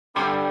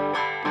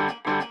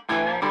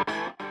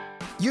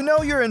You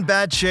know you're in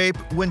bad shape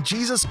when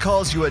Jesus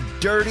calls you a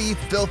dirty,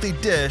 filthy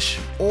dish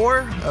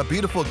or a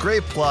beautiful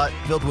grape plot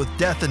filled with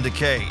death and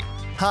decay.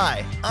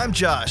 Hi, I'm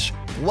Josh.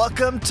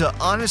 Welcome to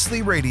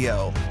Honestly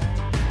Radio.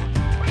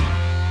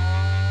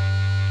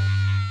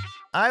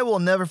 I will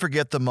never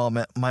forget the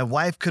moment my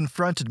wife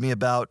confronted me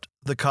about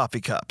the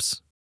coffee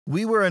cups.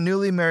 We were a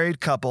newly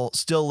married couple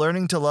still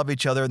learning to love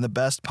each other in the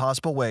best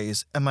possible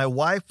ways, and my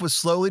wife was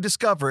slowly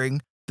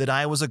discovering that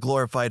I was a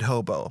glorified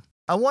hobo.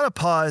 I want to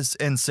pause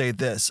and say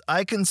this.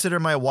 I consider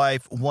my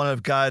wife one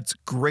of God's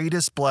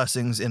greatest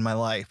blessings in my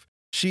life.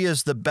 She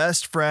is the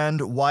best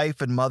friend,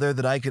 wife, and mother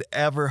that I could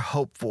ever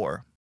hope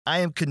for. I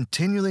am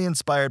continually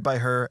inspired by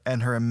her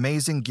and her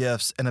amazing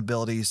gifts and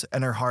abilities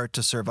and her heart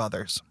to serve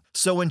others.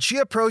 So when she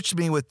approached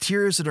me with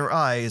tears in her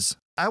eyes,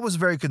 I was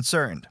very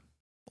concerned.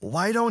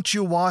 "Why don't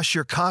you wash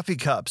your coffee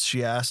cups?"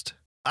 she asked.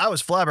 I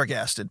was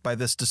flabbergasted by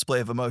this display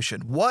of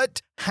emotion.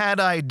 What had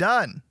I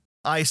done?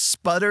 I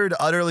sputtered,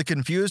 utterly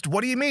confused.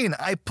 "What do you mean?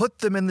 I put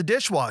them in the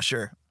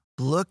dishwasher."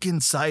 "Look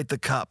inside the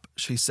cup,"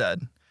 she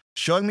said,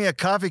 showing me a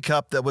coffee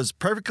cup that was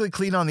perfectly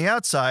clean on the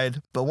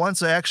outside, but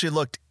once I actually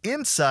looked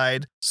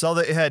inside, saw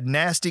that it had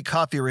nasty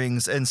coffee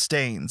rings and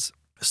stains.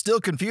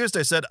 Still confused,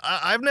 I said,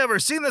 I've never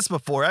seen this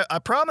before. I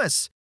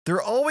promise. They're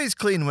always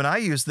clean when I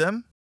use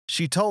them."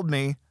 She told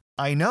me,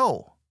 "I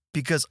know,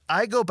 because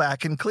I go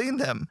back and clean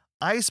them.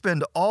 I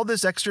spend all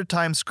this extra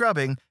time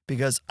scrubbing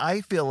because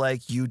I feel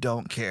like you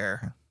don't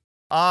care."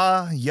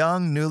 Ah,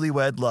 young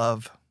newlywed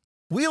love.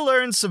 We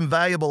learned some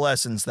valuable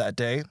lessons that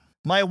day.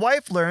 My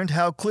wife learned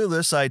how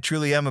clueless I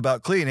truly am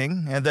about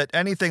cleaning, and that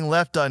anything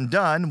left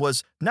undone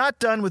was not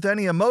done with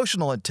any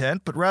emotional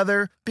intent, but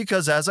rather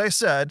because, as I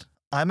said,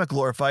 I'm a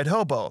glorified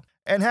hobo,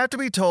 and have to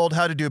be told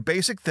how to do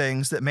basic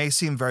things that may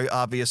seem very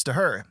obvious to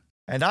her.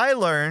 And I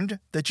learned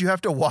that you have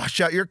to wash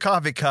out your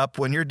coffee cup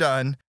when you're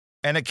done,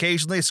 and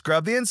occasionally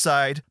scrub the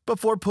inside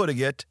before putting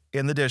it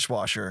in the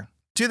dishwasher.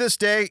 To this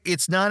day,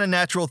 it's not a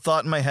natural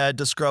thought in my head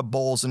to scrub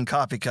bowls and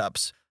coffee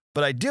cups,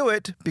 but I do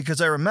it because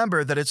I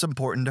remember that it's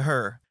important to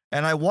her,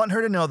 and I want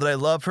her to know that I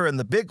love her in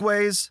the big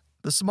ways,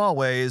 the small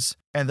ways,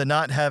 and the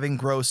not having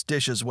gross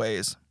dishes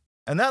ways.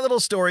 And that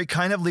little story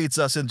kind of leads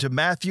us into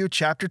Matthew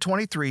chapter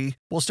 23.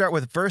 We'll start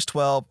with verse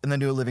 12 in the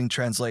New Living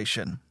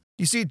Translation.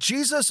 You see,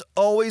 Jesus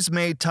always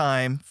made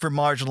time for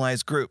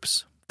marginalized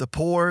groups, the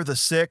poor, the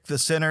sick, the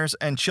sinners,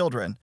 and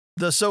children.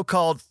 The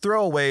so-called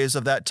throwaways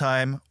of that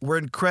time were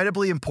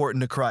incredibly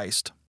important to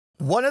Christ.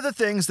 One of the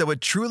things that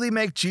would truly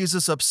make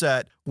Jesus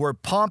upset were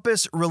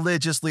pompous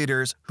religious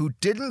leaders who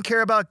didn't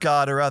care about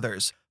God or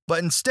others,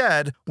 but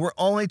instead were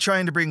only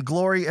trying to bring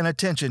glory and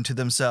attention to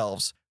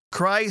themselves.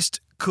 Christ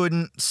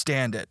couldn't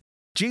stand it.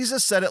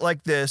 Jesus said it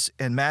like this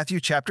in Matthew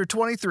chapter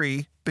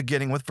 23,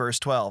 beginning with verse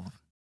 12.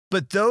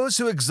 "But those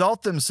who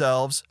exalt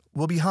themselves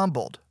will be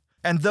humbled,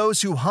 and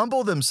those who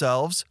humble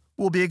themselves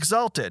will be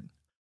exalted.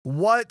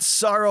 What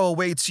sorrow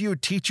awaits you,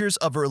 teachers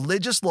of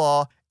religious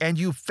law, and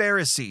you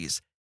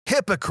Pharisees,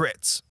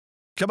 hypocrites!"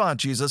 Come on,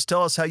 Jesus,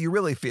 tell us how you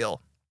really feel.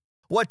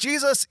 What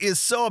Jesus is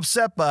so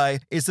upset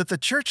by is that the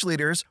church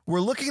leaders were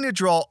looking to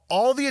draw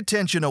all the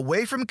attention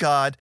away from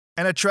God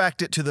and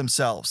attract it to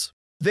themselves.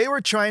 They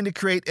were trying to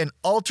create an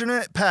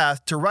alternate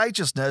path to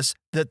righteousness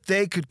that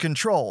they could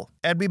control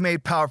and be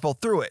made powerful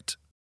through it.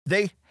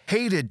 They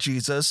hated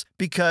Jesus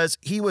because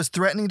he was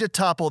threatening to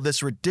topple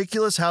this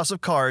ridiculous house of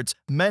cards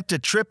meant to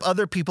trip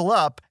other people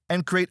up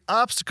and create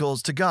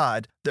obstacles to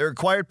God that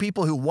required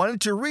people who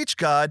wanted to reach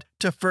God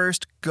to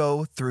first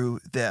go through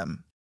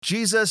them.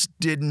 Jesus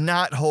did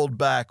not hold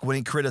back when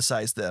he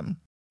criticized them.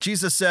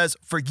 Jesus says,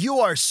 "For you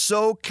are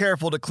so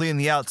careful to clean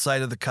the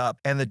outside of the cup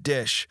and the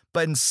dish,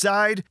 but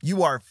inside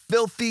you are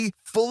filthy,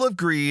 full of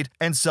greed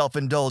and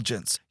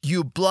self-indulgence.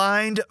 You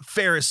blind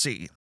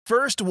Pharisee.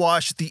 First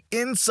wash the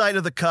inside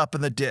of the cup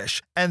and the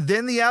dish, and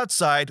then the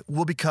outside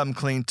will become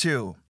clean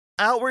too.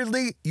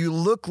 Outwardly, you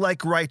look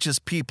like righteous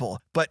people,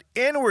 but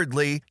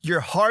inwardly, your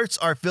hearts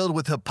are filled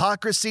with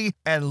hypocrisy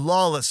and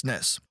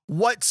lawlessness.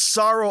 What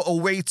sorrow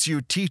awaits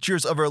you,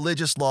 teachers of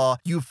religious law,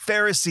 you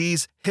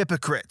Pharisees,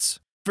 hypocrites!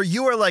 For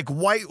you are like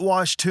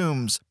whitewashed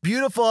tombs,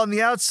 beautiful on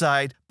the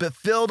outside, but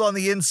filled on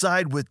the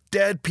inside with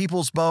dead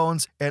people's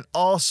bones and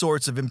all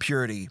sorts of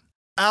impurity.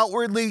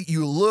 Outwardly,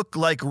 you look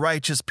like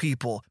righteous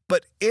people,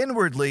 but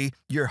inwardly,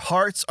 your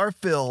hearts are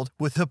filled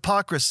with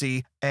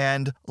hypocrisy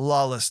and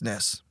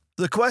lawlessness."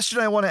 The question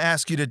I want to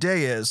ask you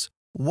today is,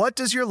 what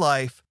does your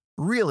life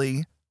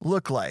really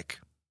look like?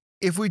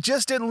 If we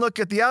just didn't look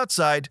at the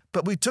outside,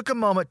 but we took a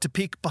moment to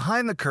peek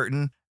behind the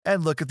curtain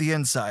and look at the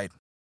inside.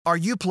 Are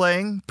you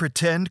playing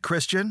pretend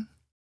Christian?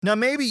 Now,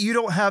 maybe you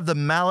don't have the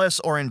malice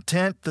or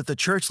intent that the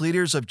church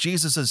leaders of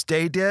Jesus'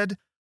 day did,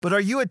 but are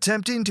you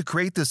attempting to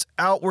create this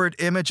outward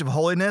image of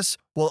holiness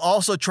while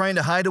also trying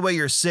to hide away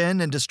your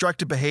sin and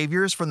destructive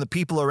behaviors from the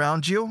people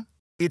around you?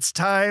 It's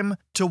time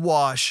to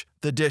wash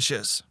the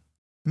dishes.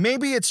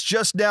 Maybe it's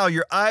just now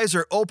your eyes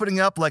are opening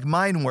up like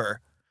mine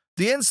were.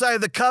 The inside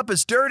of the cup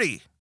is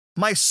dirty.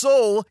 My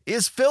soul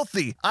is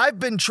filthy. I've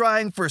been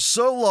trying for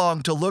so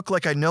long to look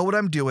like I know what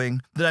I'm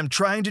doing, that I'm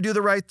trying to do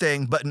the right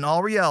thing, but in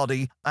all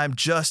reality, I'm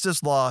just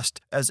as lost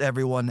as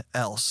everyone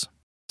else.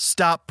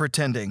 Stop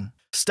pretending.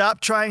 Stop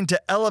trying to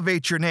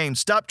elevate your name.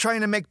 Stop trying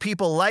to make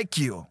people like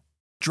you.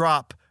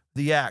 Drop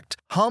the act.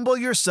 Humble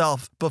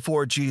yourself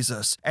before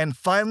Jesus and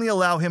finally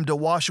allow him to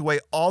wash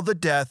away all the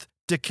death,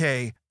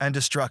 decay, and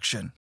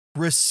destruction.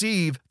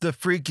 Receive the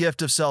free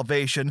gift of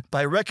salvation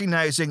by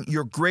recognizing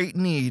your great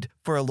need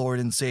for a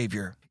Lord and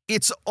Savior.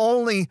 It's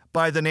only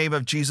by the name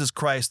of Jesus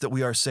Christ that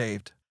we are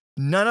saved.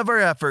 None of our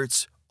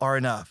efforts are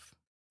enough.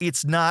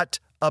 It's not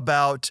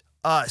about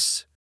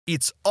us.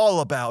 It's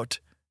all about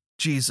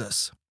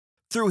Jesus.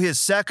 Through his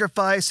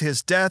sacrifice,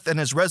 his death, and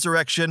his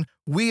resurrection,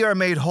 we are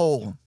made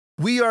whole.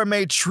 We are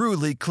made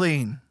truly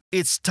clean.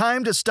 It's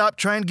time to stop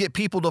trying to get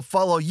people to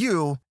follow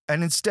you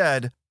and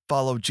instead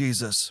follow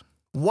Jesus.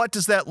 What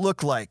does that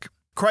look like?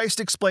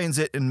 Christ explains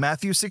it in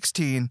Matthew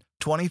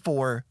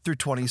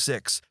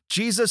 16:24-26.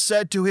 Jesus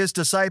said to his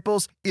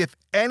disciples, "If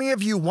any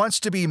of you wants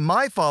to be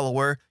my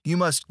follower, you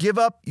must give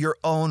up your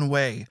own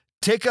way.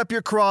 Take up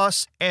your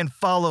cross and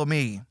follow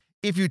me.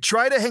 If you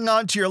try to hang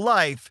on to your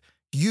life,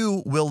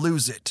 you will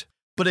lose it.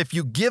 But if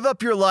you give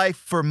up your life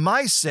for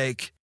my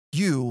sake,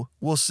 you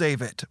will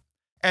save it.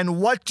 And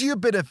what do you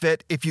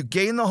benefit if you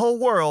gain the whole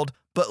world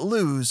but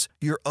lose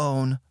your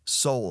own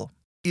soul?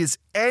 Is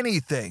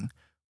anything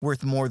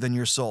worth more than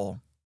your soul?"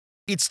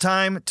 It's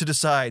time to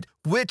decide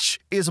which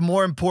is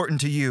more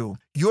important to you,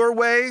 your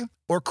way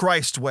or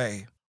Christ's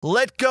way.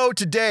 Let go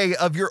today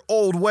of your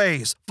old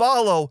ways.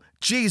 Follow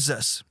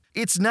Jesus.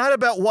 It's not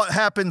about what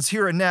happens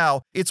here and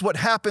now, it's what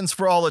happens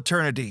for all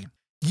eternity.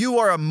 You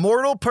are a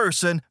mortal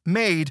person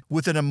made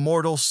with an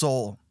immortal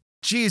soul.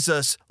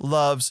 Jesus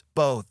loves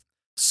both,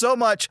 so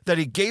much that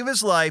he gave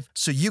his life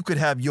so you could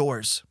have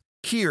yours,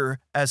 here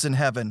as in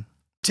heaven.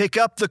 Take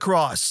up the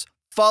cross,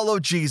 follow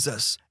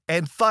Jesus,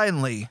 and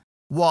finally,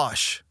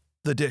 wash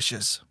the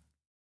dishes.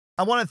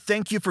 I want to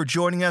thank you for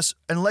joining us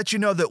and let you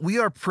know that we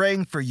are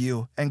praying for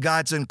you and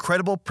God's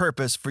incredible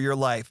purpose for your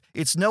life.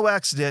 It's no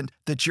accident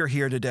that you're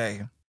here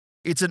today.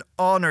 It's an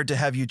honor to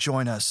have you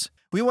join us.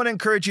 We want to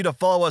encourage you to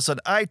follow us on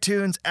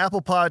iTunes,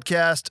 Apple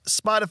Podcast,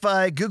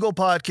 Spotify, Google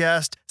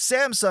Podcast,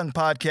 Samsung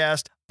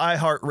Podcast,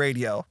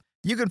 iHeartRadio.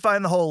 You can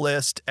find the whole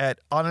list at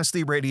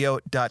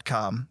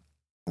honestlyradio.com.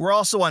 We're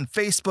also on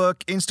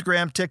Facebook,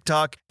 Instagram,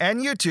 TikTok,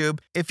 and YouTube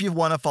if you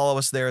want to follow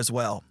us there as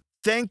well.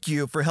 Thank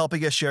you for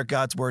helping us share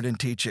God's word and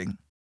teaching.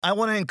 I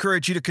want to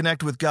encourage you to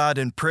connect with God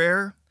in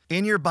prayer,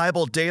 in your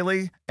Bible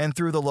daily, and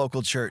through the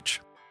local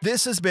church.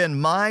 This has been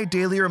my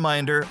daily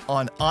reminder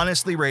on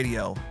Honestly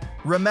Radio.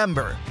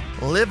 Remember,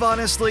 live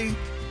honestly,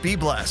 be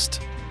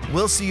blessed.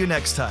 We'll see you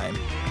next time.